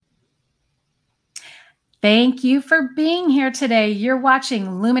Thank you for being here today. You're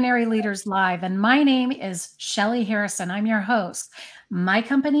watching Luminary Leaders Live, and my name is Shelly Harrison. I'm your host. My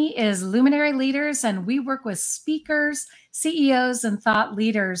company is Luminary Leaders, and we work with speakers, CEOs, and thought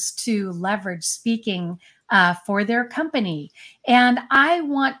leaders to leverage speaking for their company. And I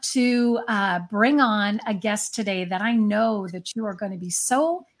want to bring on a guest today that I know that you are going to be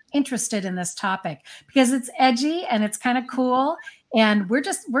so interested in this topic because it's edgy and it's kind of cool. And we're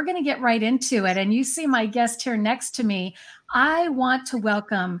going to get right into it. And you see my guest here next to me. I want to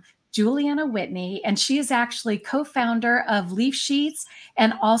welcome Juliana Whitney, and she is actually co-founder of Leaf Sheets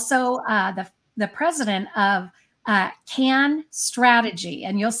and also the president of Can Strategy.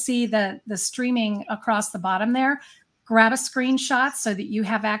 And you'll see the streaming across the bottom there. Grab a screenshot so that you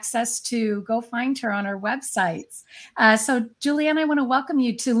have access to go find her on our websites. So Juliana, I want to welcome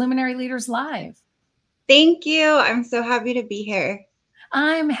you to Luminary Leaders Live. Thank you. I'm so happy to be here.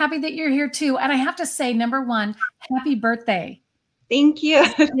 I'm happy that you're here too. And I have to say, number one, happy birthday. Thank you.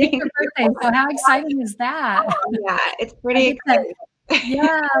 It's your birthday. So how exciting is that? Oh, yeah, it's pretty exciting.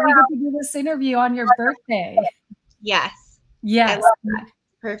 Yeah, we get to do this interview on your birthday. Yes. Yes. I love that.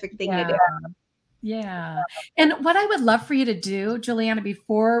 Perfect thing to do. Yeah. And what I would love for you to do, Juliana,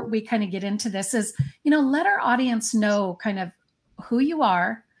 before we kind of get into this is, let our audience know kind of who you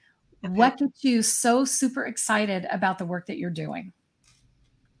are, what gets you so super excited about the work that you're doing.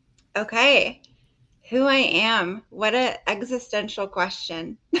 Okay. Who I am. What an existential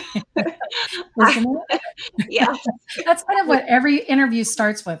question. Isn't it? Yeah. That's kind of what every interview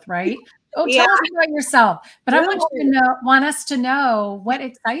starts with, right? Oh, tell us about yourself. But I want us to know what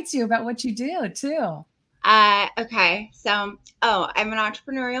excites you about what you do too. Okay. So, I'm an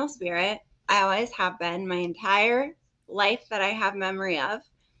entrepreneurial spirit. I always have been my entire life that I have memory of.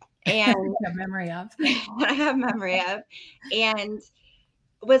 And I have memory of. And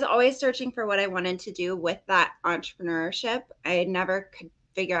was always searching for what I wanted to do with that entrepreneurship. I never could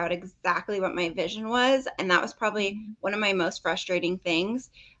figure out exactly what my vision was. And that was probably one of my most frustrating things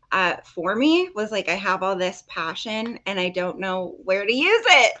for me was like, I have all this passion and I don't know where to use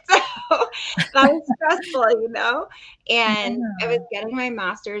it. So that was stressful, And I was getting my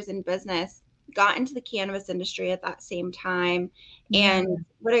master's in business, got into the cannabis industry at that same time. And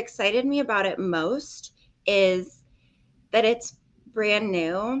what excited me about it most is that it's brand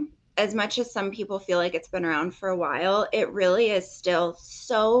new. As much as some people feel like it's been around for a while, it really is still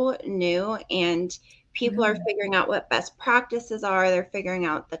so new, and people are figuring out what best practices are. They're figuring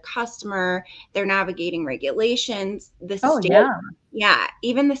out the customer, they're navigating regulations. The state,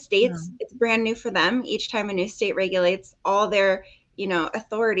 even the states, it's brand new for them. Each time a new state regulates all their,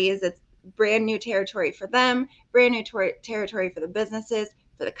 authorities, it's brand new territory for them, brand new territory for the businesses,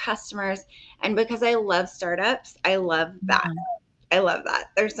 for the customers. And because I love startups, I love that. I love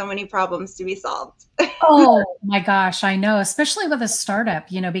that. There's so many problems to be solved. Oh my gosh, I know, especially with a startup,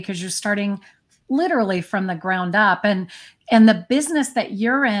 because you're starting literally from the ground up, and the business that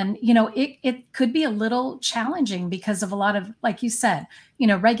you're in, it could be a little challenging because of a lot of, like you said,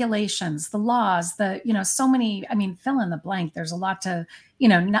 regulations, the laws, so many, fill in the blank. There's a lot to,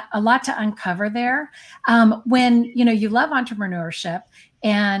 a lot to uncover there. When, you love entrepreneurship,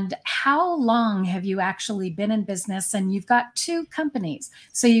 and how long have you actually been in business? And you've got two companies.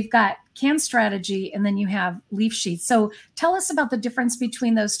 So you've got Can Strategy and then you have Leaf Sheets. So tell us about the difference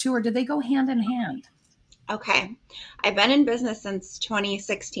between those two, or do they go hand in hand? Okay. I've been in business since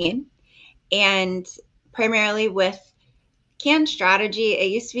 2016 and primarily with Can Strategy. It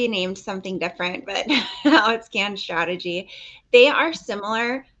used to be named something different, but now it's Can Strategy. They are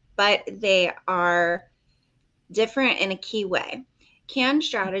similar, but they are different in a key way. Can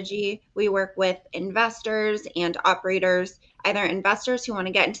Strategy, we work with investors and operators, either investors who want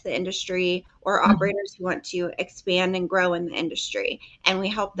to get into the industry or operators who want to expand and grow in the industry. And we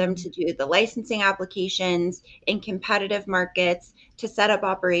help them to do the licensing applications in competitive markets, to set up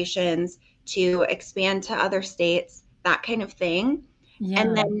operations, to expand to other states, that kind of thing. Yeah.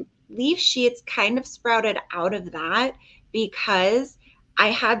 And then Leaf Sheets kind of sprouted out of that because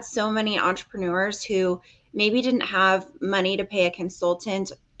I had so many entrepreneurs who maybe didn't have money to pay a consultant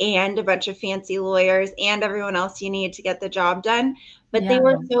and a bunch of fancy lawyers and everyone else you need to get the job done, but they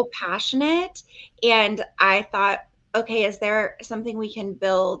were so passionate. And I thought, okay, is there something we can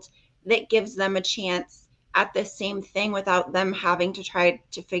build that gives them a chance at the same thing without them having to try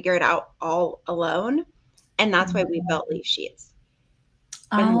to figure it out all alone? And that's why we built Leaf Sheets.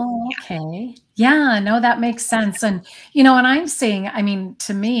 Oh, okay. Yeah, no, that makes sense. And, and I'm seeing,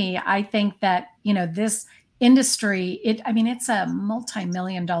 to me, I think that, this industry, it's a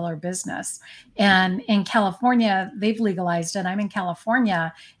multi-million-dollar business. And in California, they've legalized it. I'm in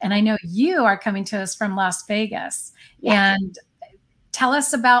California, and I know you are coming to us from Las Vegas. Yeah. And tell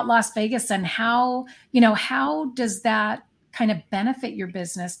us about Las Vegas and how does that kind of benefit your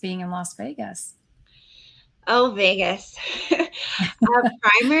business being in Las Vegas? Oh, Vegas. Our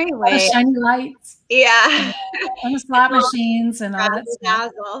primary way. The shiny lights. Yeah. And the slot machines and all that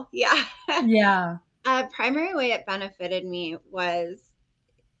stuff. Yeah. Yeah. Primary way it benefited me was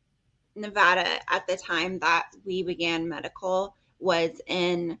Nevada at the time that we began medical was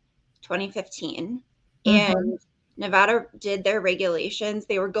in 2015. Mm-hmm. And Nevada did their regulations.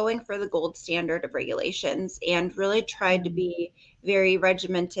 They were going for the gold standard of regulations and really tried to be very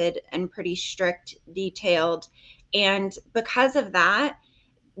regimented and pretty strict, detailed. And because of that,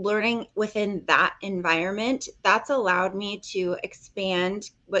 learning within that environment, that's allowed me to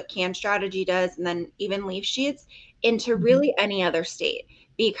expand what Can Strategy does and then even Leaf Sheets into really any other state,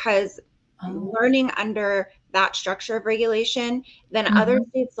 because learning under that structure of regulation, then other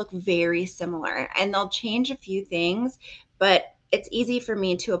states look very similar and they'll change a few things, but it's easy for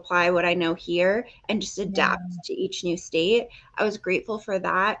me to apply what I know here and just adapt to each new state. I was grateful for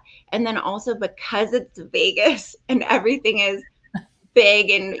that. And then also because it's Vegas and everything is big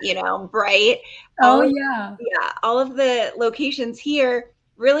and, bright. All of the locations here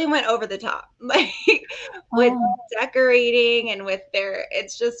really went over the top, like with decorating and with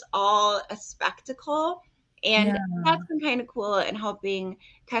it's just all a spectacle. And that's been kind of cool, and helping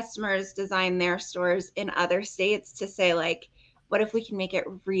customers design their stores in other states to say, like, what if we can make it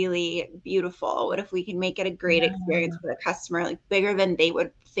really beautiful? What if we can make it a great experience for the customer, like bigger than they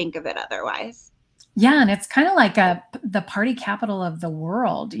would think of it otherwise? Yeah. And it's kind of like the party capital of the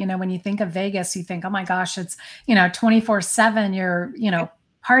world. When you think of Vegas, you think, oh my gosh, it's, 24/7, you're,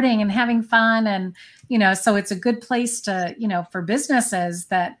 partying and having fun. And, so it's a good place to, for businesses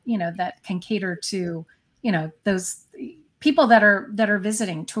that, that can cater to, those people that are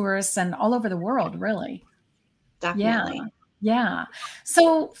visiting, tourists and all over the world, really. Definitely. Yeah.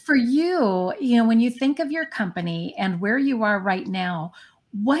 So for you, when you think of your company and where you are right now,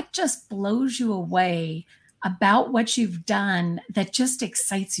 what just blows you away about what you've done that just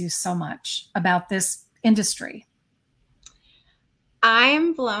excites you so much about this industry?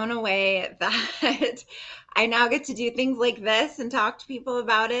 I'm blown away that I now get to do things like this and talk to people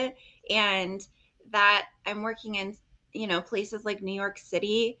about it, and that I'm working in, places like New York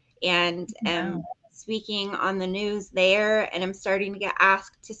City and am speaking on the news there, and I'm starting to get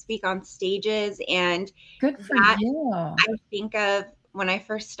asked to speak on stages. And good for you. I think of when I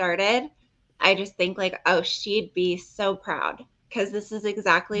first started, I just think like, oh, she'd be so proud, because this is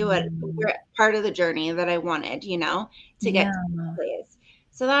exactly what part of the journey that I wanted, to get to this place.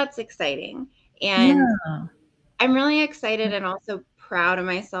 So that's exciting. And I'm really excited and also proud of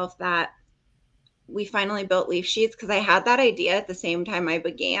myself that we finally built Leaf Sheets, because I had that idea at the same time I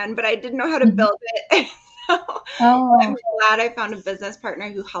began, but I didn't know how to build it. So I'm glad I found a business partner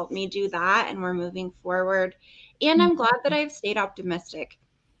who helped me do that, and we're moving forward. And I'm glad that I've stayed optimistic,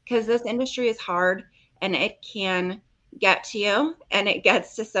 because this industry is hard and it can get to you, and it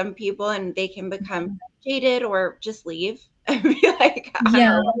gets to some people and they can become jaded or just leave and be like,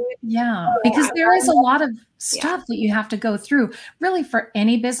 because there is a lot of stuff that you have to go through, really, for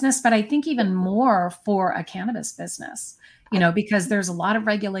any business, but I think even more for a cannabis business, because there's a lot of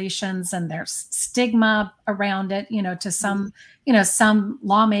regulations and there's stigma around it, to some, some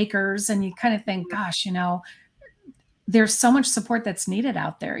lawmakers, and you kind of think, gosh, there's so much support that's needed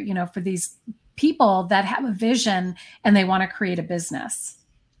out there, for these people that have a vision and they want to create a business.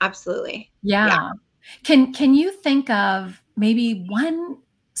 Absolutely. Yeah. Can you think of maybe one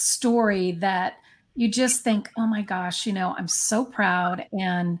story that you just think, oh my gosh, I'm so proud,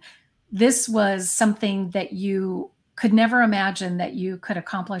 and this was something that you could never imagine that you could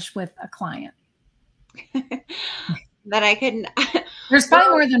accomplish with a client? That I can. There's probably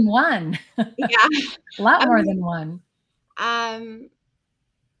more than one. Yeah. A lot more than one.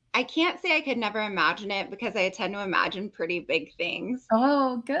 I can't say I could never imagine it, because I tend to imagine pretty big things.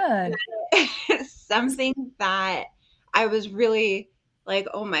 Oh, good. Something that I was really like,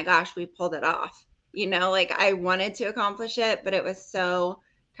 oh my gosh, we pulled it off. Like I wanted to accomplish it, but it was so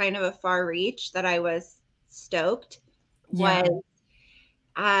kind of a far reach that I was stoked. Was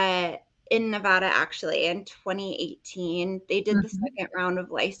in Nevada, actually, in 2018, they did the second round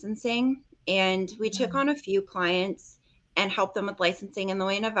of licensing, and we took on a few clients and help them with licensing. And the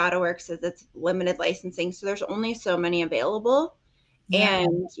way Nevada works is it's limited licensing. So there's only so many available,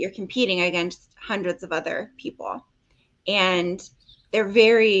 and you're competing against hundreds of other people. And they're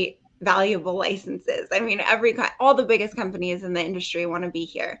very valuable licenses. I mean, all the biggest companies in the industry want to be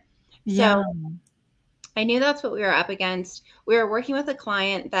here. Yeah. So I knew that's what we were up against. We were working with a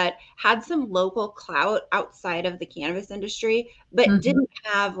client that had some local clout outside of the cannabis industry, but didn't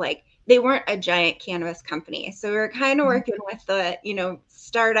have they weren't a giant cannabis company. So we were kind of working with the,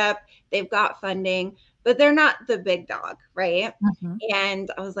 startup. They've got funding, but they're not the big dog, right? And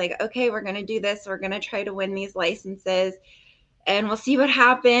I was like, okay, we're going to do this. We're going to try to win these licenses and we'll see what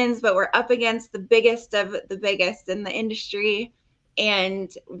happens. But we're up against the biggest of the biggest in the industry. And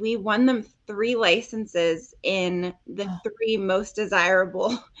we won them 3 licenses in the 3 most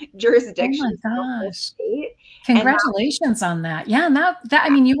desirable jurisdictions. Oh my gosh. Congratulations on that. Yeah. And that, I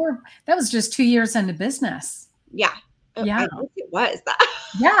mean, that was just 2 years into business. Yeah. Yeah. I think it was that.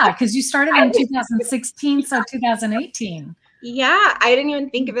 Yeah. Cause you started in 2016. So 2018. Yeah. I didn't even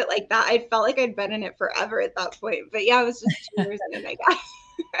think of it like that. I felt like I'd been in it forever at that point, but yeah, it was just 2 years in, I guess.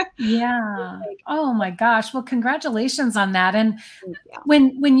 Yeah. Oh my gosh. Well, congratulations on that. And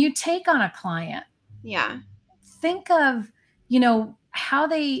when you take on a client, think of, how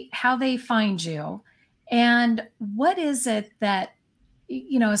they find you and what is it that,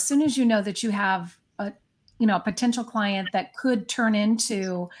 as soon as you know that you have a potential client that could turn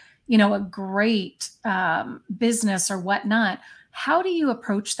into, a great business or whatnot, how do you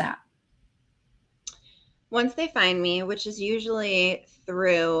approach that? Once they find me, which is usually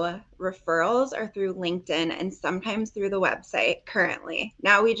through referrals or through LinkedIn and sometimes through the website currently.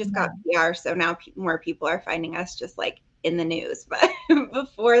 Now we just got PR, so now more people are finding us just like in the news, but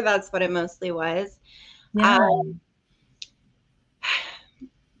before that's what it mostly was. Yeah.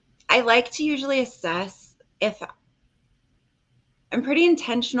 I like to usually assess if I'm pretty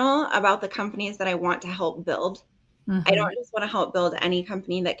intentional about the companies that I want to help build. I don't just want to help build any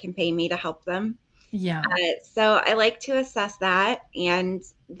company that can pay me to help them. Yeah. So I like to assess that. And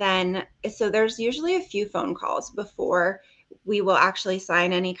then, so there's usually a few phone calls before we will actually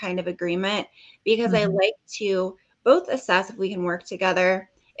sign any kind of agreement, because I like to both assess if we can work together,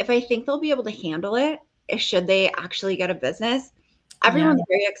 if I think they'll be able to handle it, should they actually get a business. Everyone's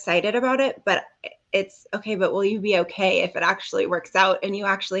very excited about it, but it's okay, but will you be okay if it actually works out and you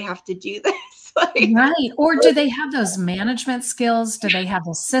actually have to do this? Right. Or do they have those management skills? Do they have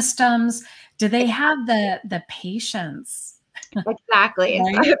the systems? Do they have the patience? Exactly.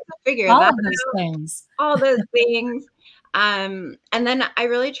 Right? So I have to figure all that of those out. things. All those things. And then I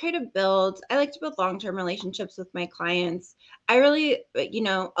really try to I like to build long-term relationships with my clients. I really,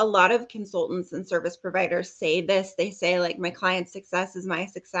 a lot of consultants and service providers say this. They say like, my client's success is my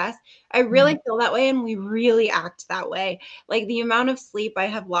success. I really feel that way. And we really act that way. Like the amount of sleep I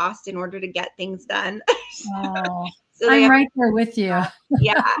have lost in order to get things done. Oh, so I'm right there with you.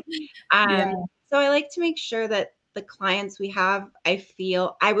 Yeah. So I like to make sure that the clients we have, I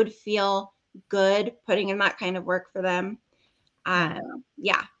would feel good putting in that kind of work for them.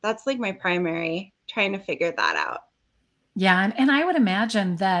 That's like my primary, trying to figure that out. Yeah. And I would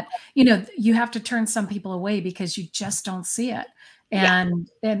imagine that, you have to turn some people away because you just don't see it. And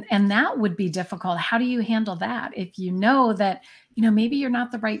that would be difficult. How do you handle that? If you know that, maybe you're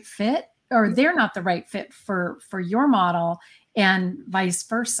not the right fit or they're not the right fit for your model and vice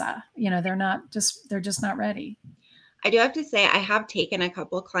versa. They're just not ready. I do have to say, I have taken a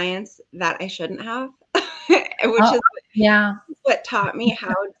couple of clients that I shouldn't have, which is what taught me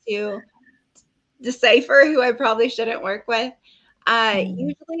how to decipher who I probably shouldn't work with.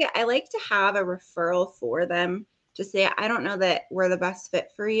 Usually I like to have a referral for them to say, I don't know that we're the best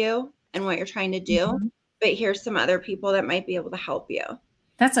fit for you and what you're trying to do, but here's some other people that might be able to help you.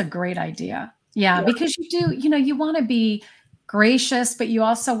 That's a great idea. Yeah. Because you do, you want to be gracious, but you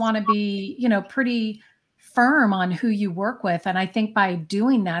also want to be, pretty firm on who you work with. And I think by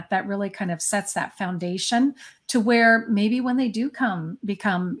doing that, that really kind of sets that foundation to where maybe when they do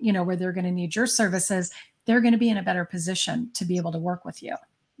become, where they're going to need your services, they're going to be in a better position to be able to work with you.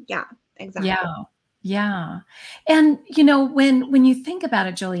 Yeah, exactly. Yeah. And, when you think about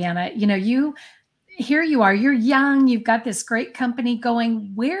it, Juliana, here you are, you're young, you've got this great company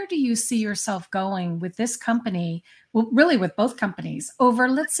going. Where do you see yourself going with this company? Well, really with both companies over,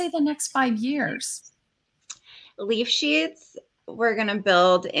 let's say, the next 5 years. Leaf Sheets, we're going to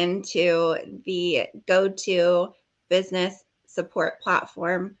build into the go-to business support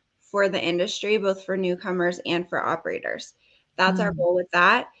platform for the industry, both for newcomers and for operators. That's our goal with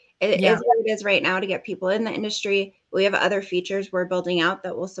that. It is what it is right now to get people in the industry. We have other features we're building out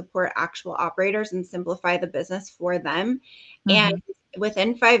that will support actual operators and simplify the business for them. And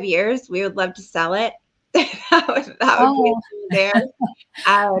within 5 years, we would love to sell it that would be there.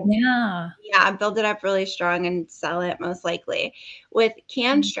 Yeah, build it up really strong and sell it most likely. With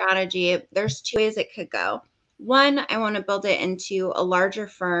canned strategy, there's two ways it could go. One, I want to build it into a larger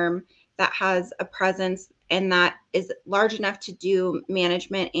firm that has a presence and that is large enough to do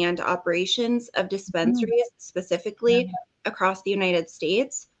management and operations of dispensaries specifically across the United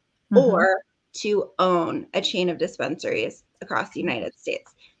States, or to own a chain of dispensaries across the United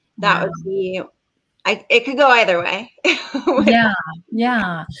States. That would be, it could go either way.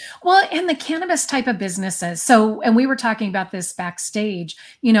 Yeah. Well, and the cannabis type of businesses. So, and we were talking about this backstage,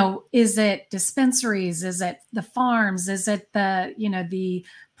 is it dispensaries? Is it the farms? Is it the, the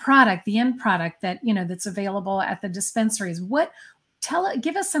product, the end product that, that's available at the dispensaries?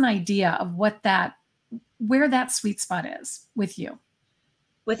 Give us an idea of where that sweet spot is with you.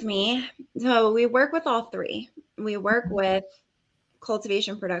 With me. So we work with all three. We work with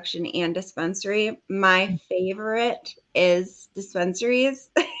cultivation, production, and dispensary. My favorite is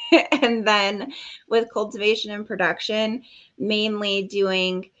dispensaries. And then with cultivation and production, mainly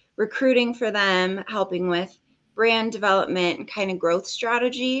doing recruiting for them, helping with brand development and kind of growth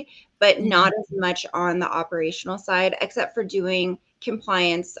strategy, but not as much on the operational side, except for doing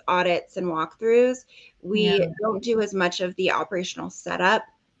compliance audits and walkthroughs. We don't do as much of the operational setup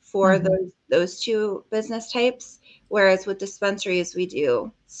for those two business types. Whereas with dispensaries, we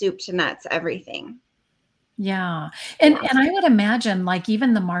do soup to nuts, everything. Yeah. And I would imagine like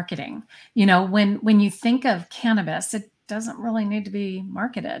even the marketing, when you think of cannabis, it doesn't really need to be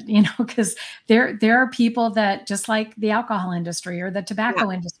marketed, because there are people that, just like the alcohol industry or the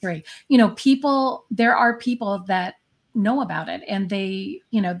tobacco industry, there are people that know about it and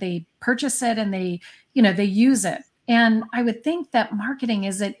they purchase it and they use it. And I would think that marketing,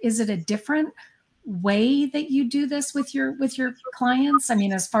 is it a different way that you do this with your clients? I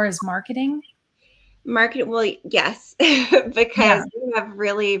mean, as far as marketing? Well, yes, because we have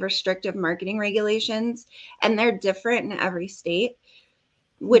really restrictive marketing regulations and they're different in every state,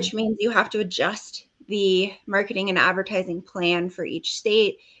 which means you have to adjust the marketing and advertising plan for each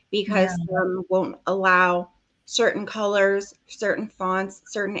state, because some won't allow certain colors, certain fonts,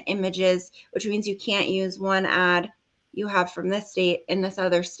 certain images, which means you can't use one ad you have from this state in this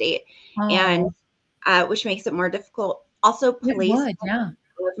other state. And which makes it more difficult. Also, placement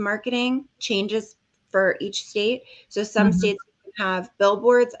with marketing changes for each state. So some states can have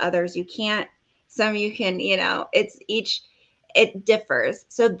billboards, others you can't. Some you can, it differs.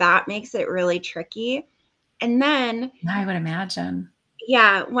 So that makes it really tricky. And then I would imagine.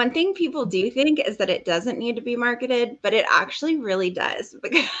 Yeah, one thing people do think is that it doesn't need to be marketed, but it actually really does,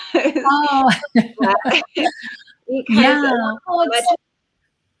 because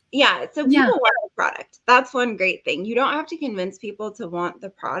so people want the product. That's one great thing. You don't have to convince people to want the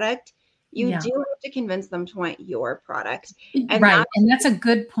product. You do have to convince them to want your product. And that's a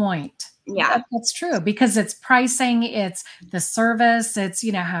good point. Yeah, that's true, because it's pricing, it's the service, it's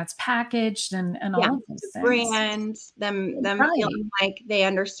how it's packaged, and all of those things. Brand, them feeling like they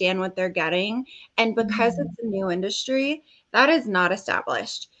understand what they're getting, and because it's a new industry that is not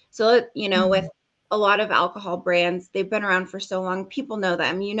established. So with a lot of alcohol brands, they've been around for so long. People know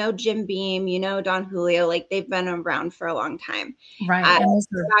them. Jim Beam, Don Julio, like they've been around for a long time. Right.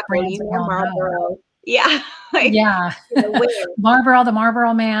 Marlboro. Yeah. Marlboro, the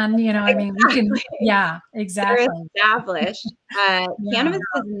Marlboro Man, I mean, we can, exactly. They're established. Cannabis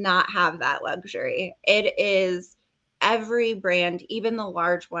does not have that luxury. It is every brand, even the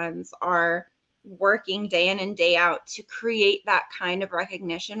large ones, are working day in and day out to create that kind of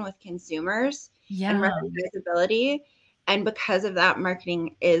recognition with consumers and recognizability. And because of that,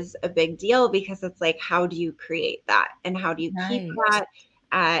 marketing is a big deal, because it's like, how do you create that and how do you keep that?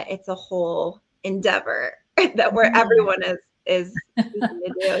 It's a whole endeavor that where everyone is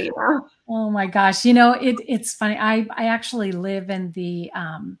to do, Oh my gosh. It's funny. I actually live in the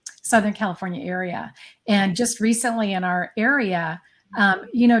Southern California area, and just recently in our area,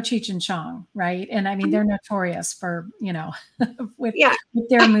 Cheech and Chong, right? And I mean, they're notorious for, with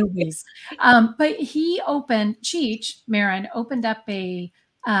their movies. But Cheech Marin opened up a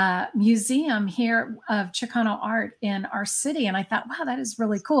museum here of Chicano art in our city. And I thought, wow, that is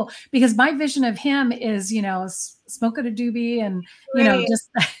really cool, because my vision of him is, smoking a doobie and, and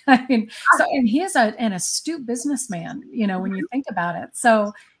he is an astute businessman, when you think about it.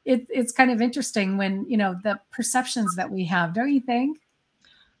 So it's kind of interesting when, the perceptions that we have, don't you think?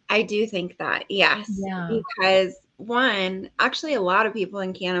 I do think that, yes. Yeah. Because actually a lot of people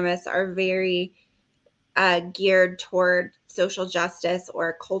in cannabis are very geared toward social justice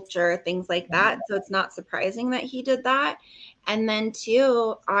or culture, things like that. So it's not surprising that he did that. And then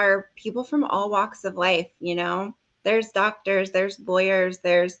two are people from all walks of life. There's doctors, there's lawyers,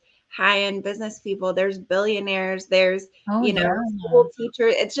 there's high-end business people, there's billionaires, there's, Oh, yeah. school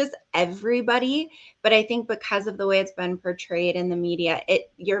teachers. It's just everybody. But I think because of the way it's been portrayed in the media,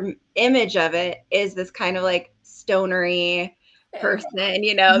 your image of it is this kind of like stonery person,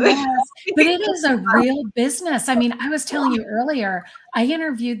 Yes, but it is a real business. I mean, I was telling you earlier, I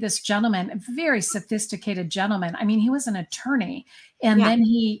interviewed this gentleman, a very sophisticated gentleman. I mean, he was an attorney, and then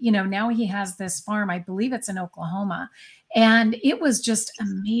he, now he has this farm. I believe it's in Oklahoma. And it was just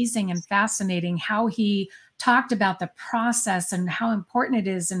amazing and fascinating how he talked about the process and how important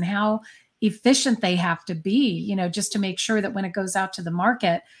it is and how efficient they have to be, just to make sure that when it goes out to the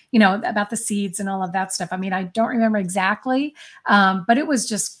market, about the seeds and all of that stuff. I mean, I don't remember exactly, but it was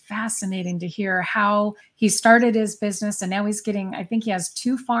just fascinating to hear how he started his business, and now he's getting, I think he has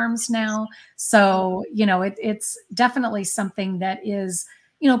 2 farms now. So, it's definitely something that is,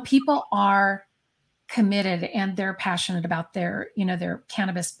 people are committed and they're passionate about their, their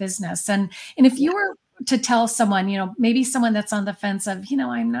cannabis business. And if you were to tell someone, maybe someone that's on the fence of,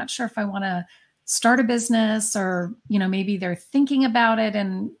 I'm not sure if I want to start a business, or, maybe they're thinking about it,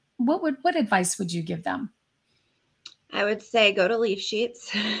 and what advice would you give them? I would say go to Leaf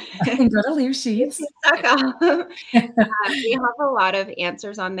Sheets. Go to Leaf Sheets. We have a lot of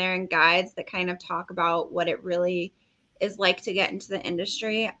answers on there and guides that kind of talk about what it really is like to get into the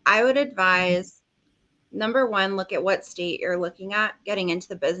industry. I would advise, number one, look at what state you're looking at getting into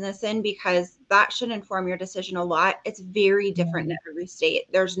the business in, because that should inform your decision a lot. It's very different in every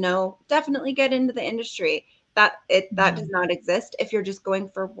state. There's no definitely get into the industry. That does not exist. If you're just going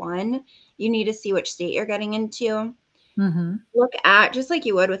for one, you need to see which state you're getting into. Mm-hmm. Look at, just like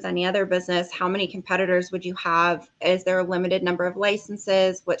you would with any other business, how many competitors would you have? Is there a limited number of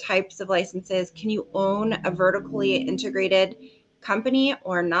licenses? What types of licenses? Can you own a vertically integrated company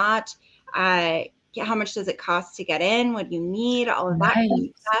or not? How much does it cost to get in? What do you need? All of that kind of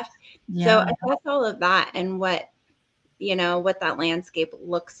stuff. Yeah. So assess all of that and what that landscape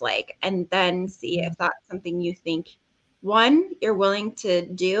looks like, and then see if that's something you think, one, you're willing to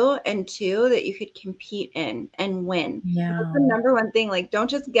do, and two, that you could compete in and win. Yeah. That's the number one thing. Like, don't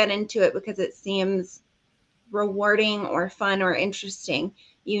just get into it because it seems rewarding or fun or interesting.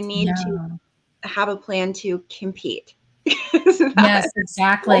 You need to have a plan to compete. Yes,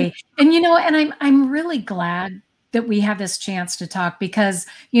 exactly. And, and I'm really glad that we have this chance to talk, because,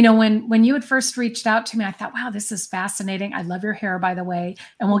 when you had first reached out to me, I thought, wow, this is fascinating. I love your hair, by the way.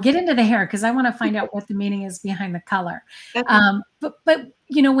 And we'll get into the hair, because I want to find out what the meaning is behind the color. Okay. But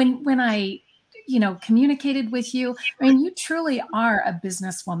when I, communicated with you, I mean, you truly are a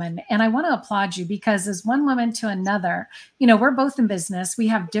businesswoman, and I want to applaud you, because as one woman to another, we're both in business. We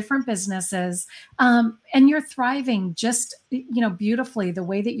have different businesses, and you're thriving just, beautifully, the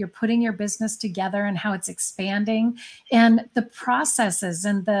way that you're putting your business together and how it's expanding, and the processes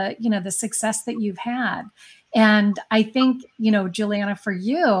and the success that you've had. And I think, Juliana, for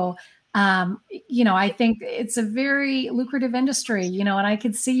you, I think it's a very lucrative industry, and I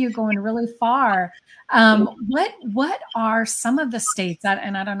could see you going really far. What are some of the states that,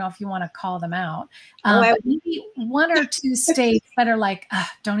 and I don't know if you want to call them out, but maybe 1 or 2 states that are like,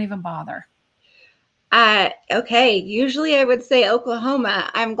 don't even bother? Okay. Usually I would say Oklahoma.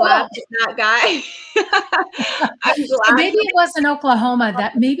 I'm glad that guy. I'm glad. So maybe it wasn't Oklahoma.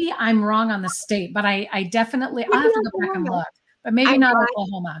 That maybe I'm wrong on the state, but I definitely, I'll have to go back and look, but maybe not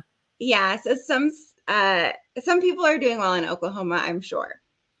Oklahoma. Yeah. So some people are doing well in Oklahoma, I'm sure.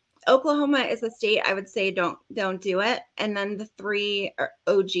 Oklahoma is a state I would say don't do it. And then the 3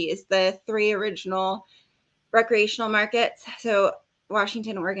 OGs, the 3 original recreational markets. So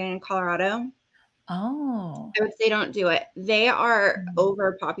Washington, Oregon, and Colorado. Oh. I would say don't do it. They are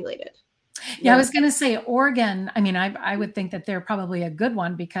overpopulated. Yeah, I was going to say Oregon. I mean, I would think that they're probably a good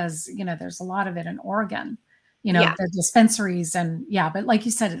one, because, there's a lot of it in Oregon, the dispensaries, and but like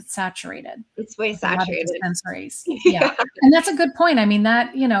you said, it's saturated. It's way saturated. Dispensaries. Yeah. And that's a good point. I mean,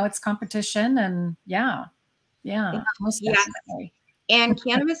 that, it's competition, and most definitely. And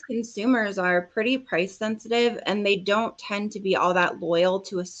cannabis consumers are pretty price sensitive, and they don't tend to be all that loyal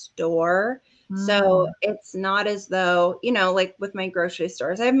to a store. So it's not as though, like with my grocery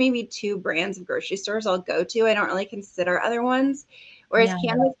stores, I have maybe 2 brands of grocery stores I'll go to. I don't really consider other ones. Whereas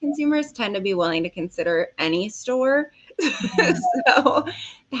cannabis consumers tend to be willing to consider any store. So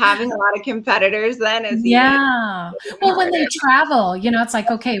having a lot of competitors then is well, when they travel, it's like,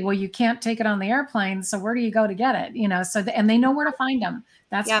 okay, well, you can't take it on the airplane, so where do you go to get it? So and they know where to find them.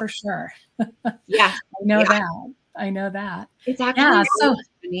 That's for sure. Yeah, I know that. It's actually so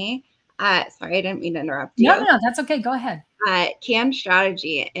funny. Sorry, I didn't mean to interrupt you. No, that's okay. Go ahead. Can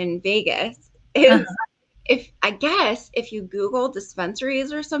Strategy in Vegas is if you Google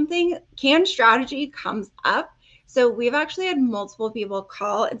dispensaries or something, Can Strategy comes up. So we've actually had multiple people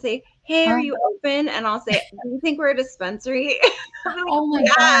call and say, "Hey, are you open?" And I'll say, "Do you think we're a dispensary?" Like, oh my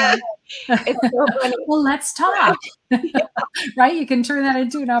God. It's so funny. Well, let's talk. Right? You can turn that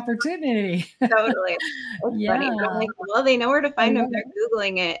into an opportunity. Totally. It's funny. But I'm like, well, they know where to find them. They're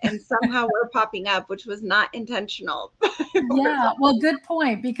Googling it. And somehow we're popping up, which was not intentional. Yeah. Well, good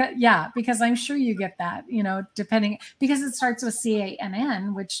point. Because I'm sure you get that, depending, because it starts with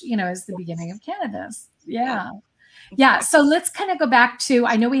CANN, which, is the beginning of cannabis. Yeah. Yeah. So let's kind of go back to,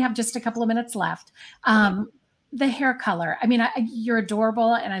 I know we have just a couple of minutes left. The hair color. I mean, you're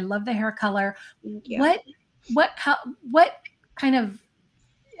adorable and I love the hair color. What kind of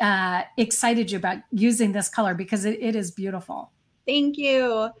excited you about using this color? Because it is beautiful. Thank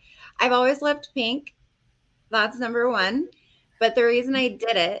you. I've always loved pink. That's number one. But the reason I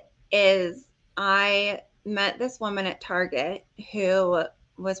did it is I met this woman at Target who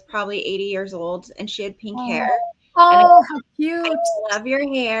was probably 80 years old and she had pink hair. Oh, how cute. I love your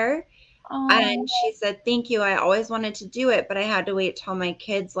hair. And she said, "Thank you. I always wanted to do it, but I had to wait till my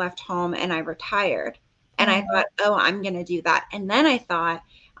kids left home and I retired." And I thought, oh, I'm going to do that. And then I thought,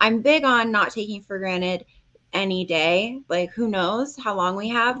 I'm big on not taking for granted any day. Like, who knows how long we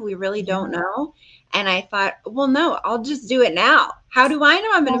have? We really don't know. And I thought, well, no, I'll just do it now. How do I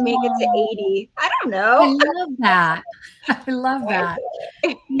know I'm going to make it to 80? I don't know. I love that. I love that.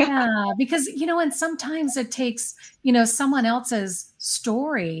 Yeah, because, and sometimes it takes, someone else's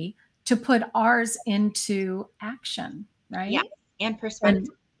story to put ours into action, right? Yeah, and perspective.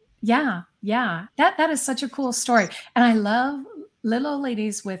 Yeah. That is such a cool story. And I love little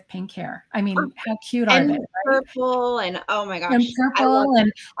ladies with pink hair. I mean, how cute are they? Right? Purple and oh my gosh. And purple.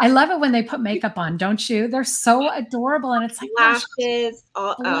 I love it when they put makeup on, don't you? They're so adorable. And it's like lashes.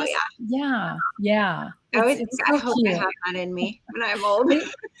 Oh yeah. Yeah. It's so I hope cute. I have that in me when I'm old.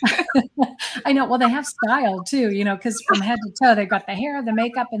 I know. Well, they have style too, because from head to toe, they've got the hair, the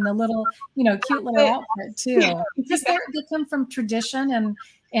makeup, and the little, cute little outfit too. Because they come from tradition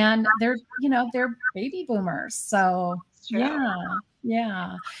and they're baby boomers. So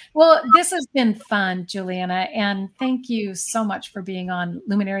yeah. Well, this has been fun, Juliana, and thank you so much for being on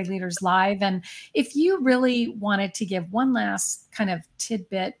Luminary Leaders Live. And if you really wanted to give one last kind of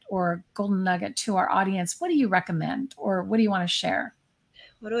tidbit or golden nugget to our audience, what do you recommend, or what do you want to share?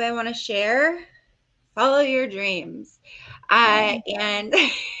 What do I want to share? Follow your dreams. And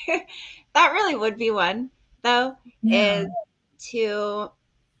that really would be one, though, is to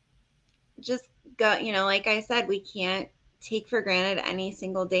just go, like I said, we can't take for granted any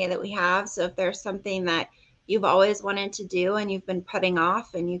single day that we have. So if there's something that you've always wanted to do and you've been putting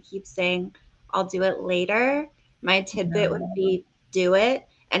off and you keep saying, I'll do it later, my tidbit would be do it.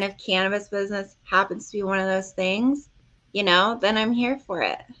 And if cannabis business happens to be one of those things, then I'm here for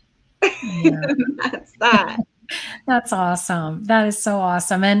it. Yeah. That's that. That's awesome. That is so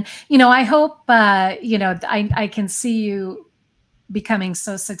awesome. And, I hope, I can see you becoming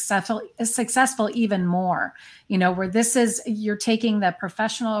so successful even more, where you're taking the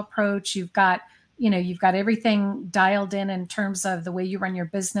professional approach. You've got everything dialed in terms of the way you run your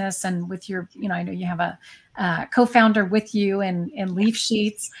business, and with your, I know you have a co-founder with you in Leaf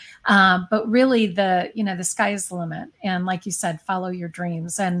Sheets, but really the sky is the limit. And like you said, follow your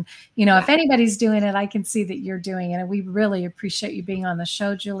dreams. And, if anybody's doing it, I can see that you're doing it. And we really appreciate you being on the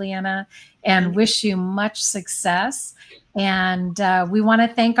show, Juliana, and wish you much success. And we want to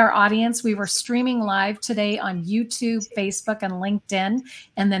thank our audience. We were streaming live today on YouTube, Facebook, and LinkedIn.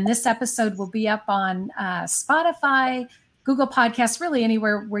 And then this episode will be up on Spotify, Google Podcasts, really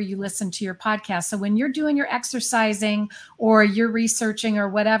anywhere where you listen to your podcast. So when you're doing your exercising or you're researching or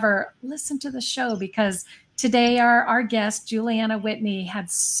whatever, listen to the show, because today our guest, Juliana Whitney, had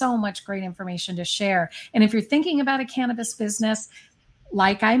so much great information to share. And if you're thinking about a cannabis business,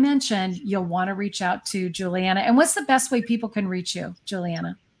 like I mentioned, you'll want to reach out to Juliana. And what's the best way people can reach you,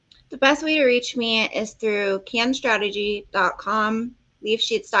 Juliana? The best way to reach me is through canstrategy.com,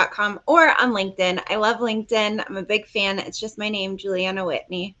 leafsheets.com, or on LinkedIn. I love LinkedIn. I'm a big fan. It's just my name, Juliana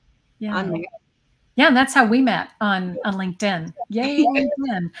Whitney, on there. Yeah, and that's how we met on LinkedIn. Yay,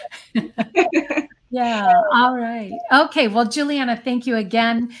 LinkedIn. Yeah. All right. Okay. Well, Juliana, thank you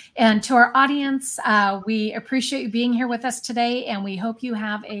again. And to our audience, we appreciate you being here with us today, and we hope you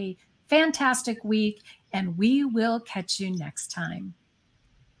have a fantastic week, and we will catch you next time.